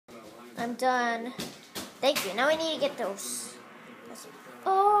I'm done. Thank you. Now I need to get those.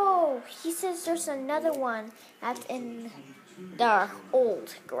 Oh, he says there's another one that's in the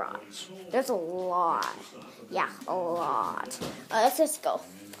old garage. There's a lot. Yeah, a lot. Let's just go.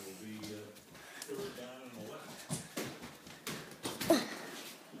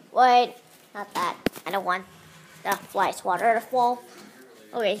 Wait, not that. I don't want the fly swatter to fall.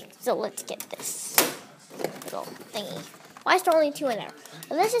 Okay, so let's get this little thingy. Why is there only 2 in there?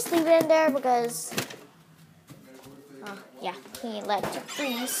 Well, let's just leave it in there because, yeah, can't let it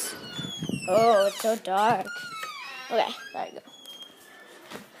freeze. Oh, it's so dark. Okay, there you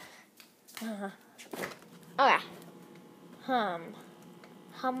go. Okay. Hum.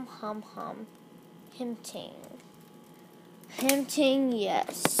 Hinting,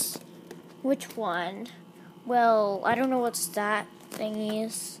 yes. Which one? Well, I don't know what's that thing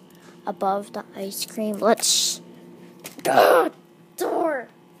is above the ice cream. Let's... Door!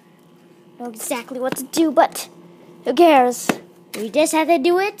 Know exactly what to do, but who cares? You just have to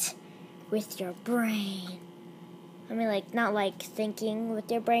do it with your brain. I mean, like, not like thinking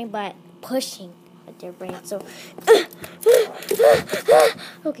with your brain, but pushing with your brain. So,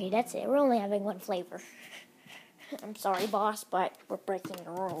 okay, that's it. We're only having 1 flavor. I'm sorry, boss, but we're breaking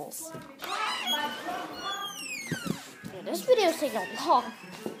the rules. Yeah, this video is taking long.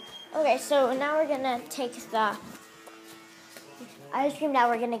 Okay, so now we're gonna take the ice cream that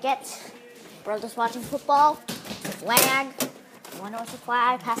we're gonna get. We're just watching football. Flag. You wanna watch the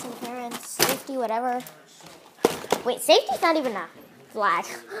flag? Passing clearance. Safety, whatever. Wait, safety's not even a flag.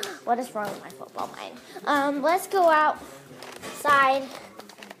 What is wrong with my football mind? Let's go outside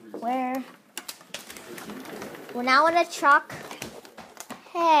where we're now in a truck.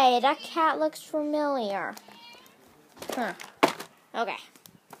 Hey, that cat looks familiar. Okay.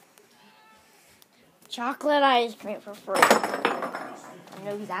 Chocolate ice cream for free. I don't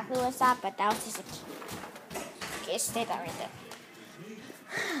know exactly what's that, but that was just a key. Okay, stay that right there.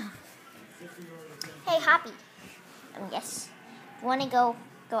 Hey, Hoppy. Yes. You want to go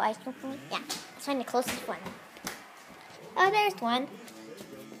ice cream for me? Yeah. Let's find the closest one. Oh, there's one.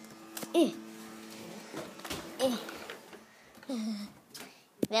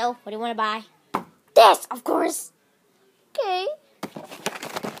 Bill, what do you want to buy? This, of course. Okay.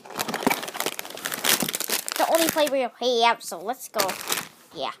 The only flavor you'll pay out, so let's go.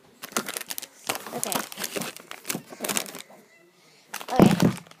 Yeah. Okay. Okay.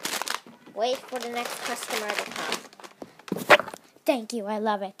 Wait for the next customer to come. Thank you, I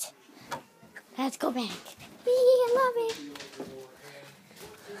love it. Let's go back. I love it.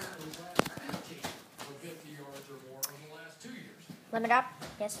 Limit up?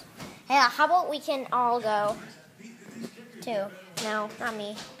 Yes. Hey, how about we can all go, too? No, not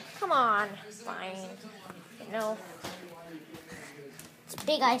me. Come on. Fine. No. It's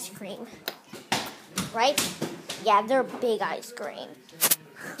big ice cream. Right? Yeah, they're big ice cream.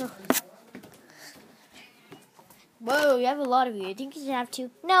 Whoa, you have a lot of you. You think you should have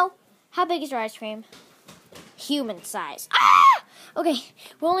 2? No. How big is your ice cream? Human size. Ah! Okay,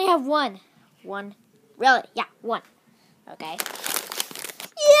 we only have 1. 1. Really? Yeah, 1. Okay.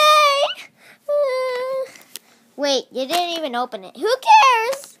 Yay! Wait, you didn't even open it. Who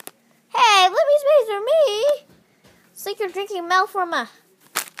cares? Hey, let me space for me. It's like you're drinking milk from a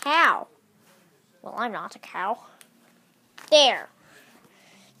cow. Well, I'm not a cow. There.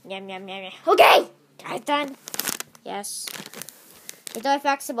 Yum, yum, yum, yum. Okay! Guys done. Yes. Is that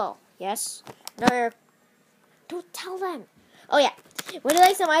flexible? Yes. No, don't tell them. Oh, yeah. Would you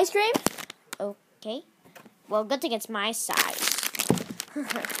like some ice cream? Okay. Well, good thing it's my size. There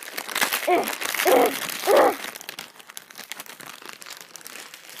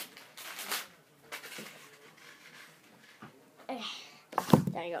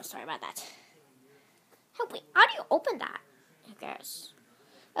you go. Sorry about that. Oh, wait. How do you open that? Who cares?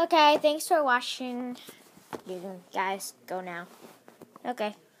 Okay. Thanks for watching. You can guys go now.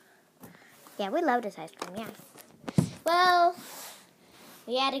 Okay. Yeah, we love this ice cream. Yeah. Well,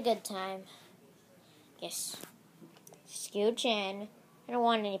 we had a good time. Yes. Scooch in. I don't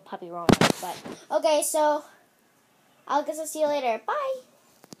want any puppy romance, but okay. So I'll guess I'll see you later. Bye.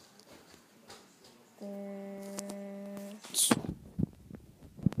 Ding.